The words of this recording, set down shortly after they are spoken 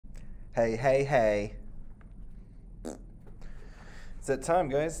Hey, hey, hey. It's that time,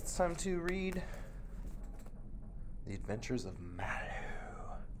 guys. It's time to read The Adventures of Malu.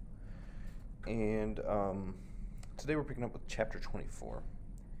 And today we're picking up with chapter 24.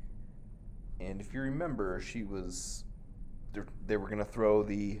 And if you remember, they were going to throw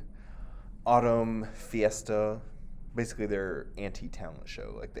the Autumn Fiesta, basically their anti-talent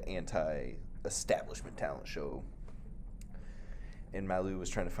show, like the anti-establishment talent show. And Malu was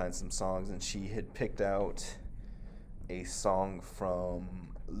trying to find some songs, and she had picked out a song from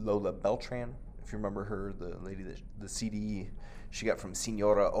Lola Beltran. If you remember her, the lady the CD she got from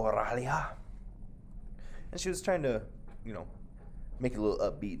Senora Oralia. And she was trying to, make it a little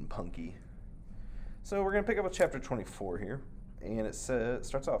upbeat and punky. So we're going to pick up with chapter 24 here, and it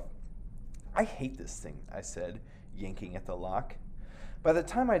starts off. "I hate this thing," I said, yanking at the lock. By the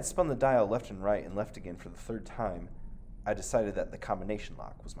time I'd spun the dial left and right and left again for the third time, I decided that the combination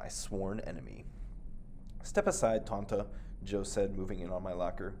lock was my sworn enemy. "Step aside, Tonta," Joe said, moving in on my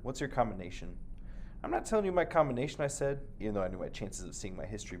locker. "What's your combination?" "I'm not telling you my combination," I said, even though I knew my chances of seeing my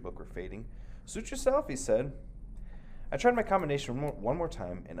history book were fading. "Suit yourself," he said. I tried my combination one more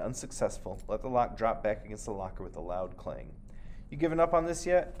time, and unsuccessful, let the lock drop back against the locker with a loud clang. "You given up on this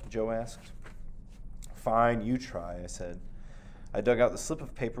yet?" Joe asked. "Fine, you try," I said. I dug out the slip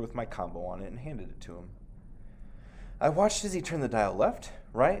of paper with my combo on it and handed it to him. I watched as he turned the dial left,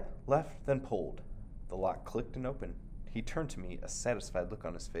 right, left, then pulled. The lock clicked and opened. He turned to me, a satisfied look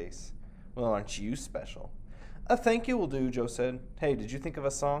on his face. "Well, aren't you special?" "A thank you will do," Joe said. "Hey, did you think of a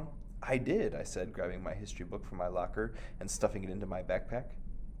song?" "I did," I said, grabbing my history book from my locker and stuffing it into my backpack.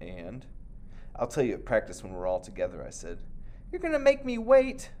 "And?" "I'll tell you at practice when we're all together," I said. "You're gonna make me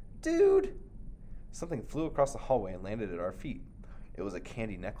wait, dude!" Something flew across the hallway and landed at our feet. It was a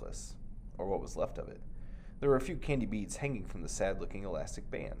candy necklace, or what was left of it. There were a few candy beads hanging from the sad-looking elastic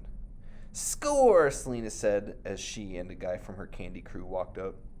band. "Score!" Selena said as she and a guy from her candy crew walked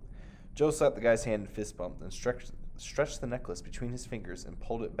up. Joe slapped the guy's hand and fist bumped and stretched the necklace between his fingers and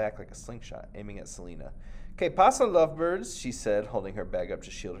pulled it back like a slingshot, aiming at Selena. "Que pasa, lovebirds?" she said, holding her bag up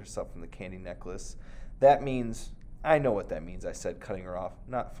to shield herself from the candy necklace. "That means—" "I know what that means," I said, cutting her off.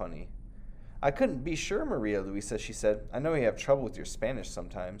 "Not funny." "I couldn't be sure, Maria Luisa," she said. "I know you have trouble with your Spanish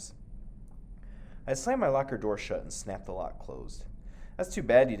sometimes." I slammed my locker door shut and snapped the lock closed. "That's too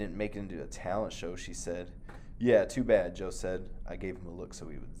bad you didn't make it into a talent show," she said. "Yeah, too bad," Joe said. I gave him a look so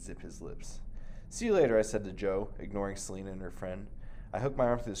he would zip his lips. "See you later," I said to Joe, ignoring Selena and her friend. I hooked my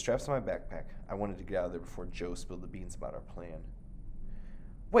arm through the straps of my backpack. I wanted to get out of there before Joe spilled the beans about our plan.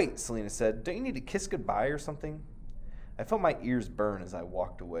 "Wait," Selena said. "Don't you need to kiss goodbye or something?" I felt my ears burn as I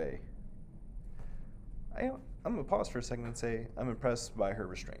walked away. I'm going to pause for a second and say I'm impressed by her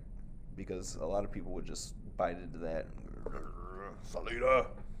restraint, because a lot of people would just bite into that. Selena!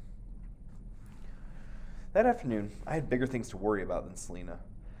 That afternoon, I had bigger things to worry about than Selena,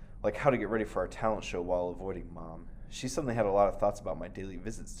 like how to get ready for our talent show while avoiding Mom. She suddenly had a lot of thoughts about my daily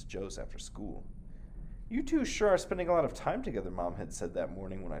visits to Joe's after school. "You two sure are spending a lot of time together," Mom had said that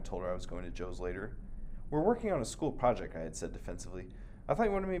morning when I told her I was going to Joe's later. "We're working on a school project," I had said defensively. "I thought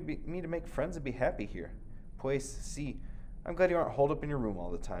you wanted me to make friends and be happy here. Pues, sí. I'm glad you aren't holed up in your room all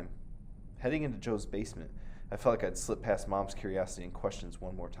the time." Heading into Joe's basement, I felt like I'd slip past Mom's curiosity and questions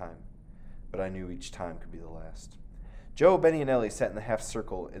one more time. But I knew each time could be the last. Joe, Benny, and Ellie sat in a half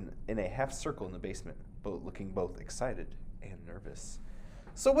circle in the basement, looking both excited and nervous.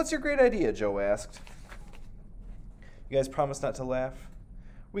 "So what's your great idea?" Joe asked. "You guys promise not to laugh?"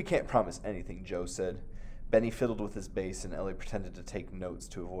 "We can't promise anything," Joe said. Benny fiddled with his bass, and Ellie pretended to take notes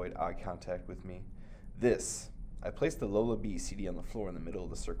to avoid eye contact with me. I placed the Lola B CD on the floor in the middle of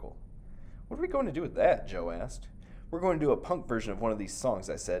the circle. "What are we going to do with that?" Joe asked. "We're going to do a punk version of one of these songs,"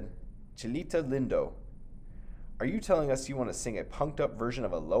 I said. "Chilita Lindo." "Are you telling us you want to sing a punked-up version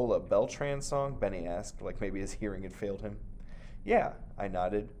of a Lola Beltran song?" Benny asked, like maybe his hearing had failed him. "Yeah," I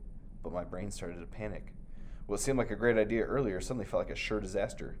nodded, but my brain started to panic. What seemed like a great idea earlier suddenly felt like a sure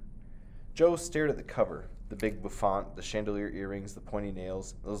disaster. Joe stared at the cover, the big bouffant, the chandelier earrings, the pointy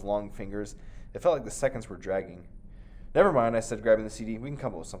nails, those long fingers. It felt like the seconds were dragging. "Never mind," I said, grabbing the CD. "We can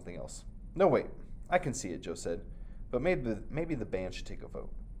come up with something else." "No, wait. I can see it," Joe said. "But maybe the band should take a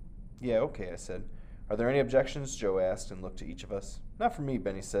vote." "Yeah, okay," I said. "Are there any objections?" Joe asked and looked to each of us. "Not for me,"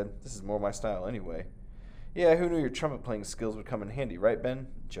 Benny said. "This is more my style anyway." "Yeah, who knew your trumpet playing skills would come in handy, right, Ben?"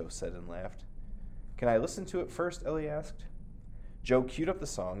 Joe said and laughed. "Can I listen to it first?" Ellie asked. Joe queued up the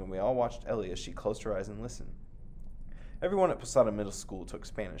song, and we all watched Ellie as she closed her eyes and listened. Everyone at Posada Middle School took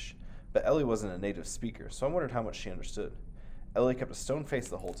Spanish, but Ellie wasn't a native speaker, so I wondered how much she understood. Ellie kept a stone face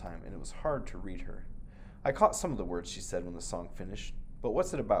the whole time, and it was hard to read her. I caught some of the words she said when the song finished. "But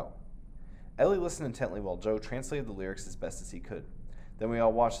what's it about?" Ellie listened intently while Joe translated the lyrics as best as he could. Then we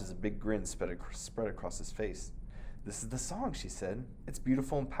all watched as a big grin spread across his face. "This is the song," she said. "It's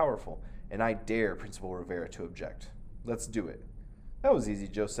beautiful and powerful, and I dare Principal Rivera to object. Let's do it." "That was easy,"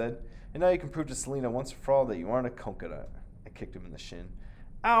 Joe said. "And now you can prove to Selena once and for all that you aren't a coconut." I kicked him in the shin.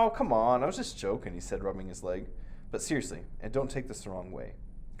 "Ow, come on, I was just joking," he said, rubbing his leg. "But seriously, and don't take this the wrong way,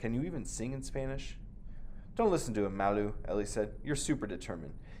 can you even sing in Spanish?" "Don't listen to him, Malu," Ellie said. "You're super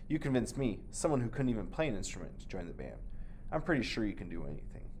determined. You convinced me, someone who couldn't even play an instrument, to join the band. I'm pretty sure you can do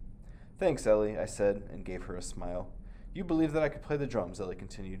anything." "Thanks, Ellie," I said, and gave her a smile. "You believe that I could play the drums," Ellie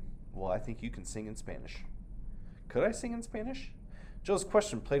continued. "Well, I think you can sing in Spanish." Could I sing in Spanish? Joe's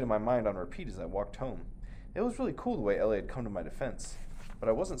question played in my mind on repeat as I walked home. It was really cool the way Ellie had come to my defense, but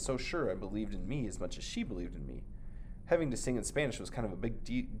I wasn't so sure I believed in me as much as she believed in me. Having to sing in Spanish was kind of a big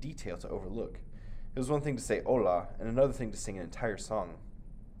detail to overlook. It was one thing to say hola, and another thing to sing an entire song.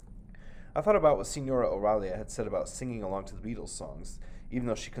 I thought about what Senora Oralia had said about singing along to the Beatles songs, even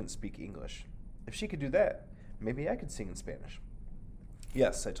though she couldn't speak English. If she could do that, maybe I could sing in Spanish.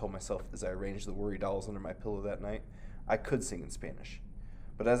 Yes, I told myself as I arranged the worry dolls under my pillow that night, I could sing in Spanish.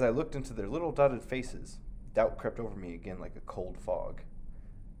 But as I looked into their little dotted faces, doubt crept over me again like a cold fog.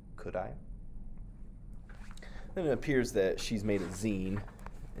 Could I? Then it appears that she's made a zine,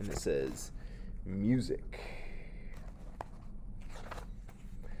 and it says, "Music.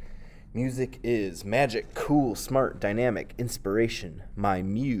 Music is magic, cool, smart, dynamic, inspiration, my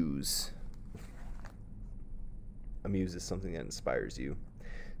muse." A muse is something that inspires you.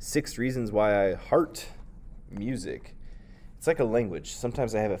 6 reasons why I heart music. It's like a language.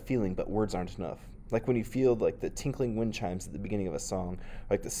 Sometimes I have a feeling, but words aren't enough. Like when you feel like the tinkling wind chimes at the beginning of a song, or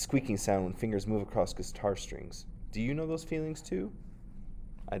like the squeaking sound when fingers move across guitar strings. Do you know those feelings too?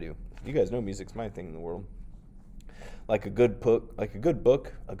 I do. You guys know music's my thing in the world. Like a good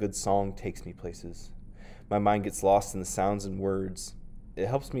book, a good song takes me places. My mind gets lost in the sounds and words. It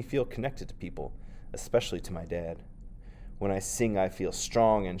helps me feel connected to people, especially to my dad. When I sing, I feel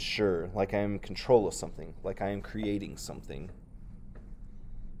strong and sure, like I am in control of something, like I am creating something.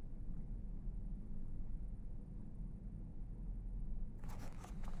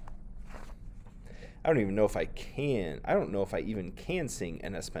 I don't know if I even can sing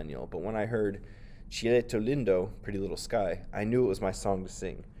en español, but when I heard Cielito Lindo, Pretty Little Sky, I knew it was my song to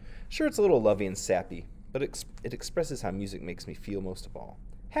sing. Sure, it's a little lovey and sappy, but it expresses how music makes me feel most of all.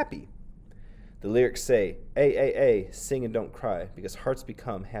 Happy. The lyrics say, A, sing and don't cry, because hearts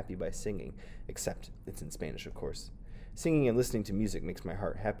become happy by singing, except it's in Spanish, of course. Singing and listening to music makes my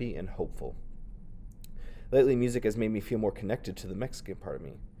heart happy and hopeful. Lately, music has made me feel more connected to the Mexican part of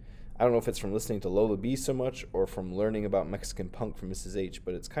me. I don't know if it's from listening to Lola B so much or from learning about Mexican punk from Mrs. H,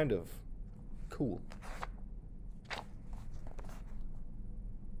 but it's kind of cool.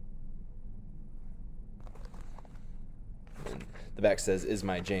 And the back says, "Is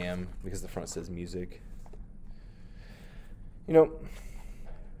my jam," because the front says music. You know,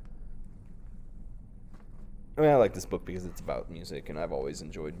 I like this book because it's about music, and I've always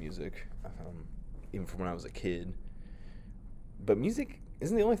enjoyed music, even from when I was a kid. But music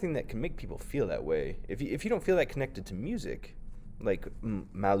isn't the only thing that can make people feel that way. If you don't feel that connected to music, like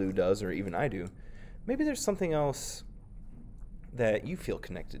Malu does, or even I do, maybe there's something else that you feel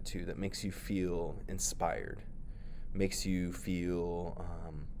connected to that makes you feel inspired, makes you feel,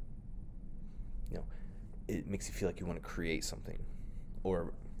 it makes you feel like you want to create something,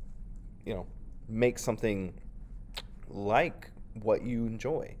 or, make something like what you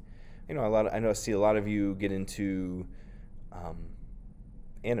enjoy. I see a lot of you get into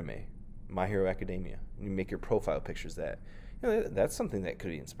anime, My Hero Academia, and you make your profile pictures that. That's something that could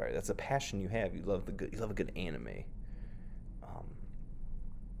be inspired. That's a passion you have. You love a good anime.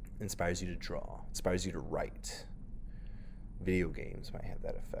 Inspires you to draw. Inspires you to write. Video games might have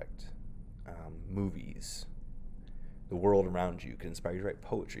that effect. Movies. The world around you can inspire you to write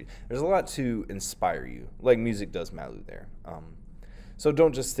poetry. There's a lot to inspire you, like music does Malu there. So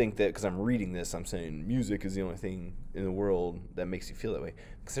don't just think that because I'm reading this, I'm saying music is the only thing in the world that makes you feel that way.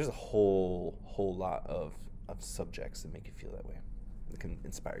 Because there's a whole lot of subjects that make you feel that way, that can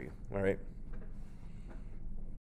inspire you. All right?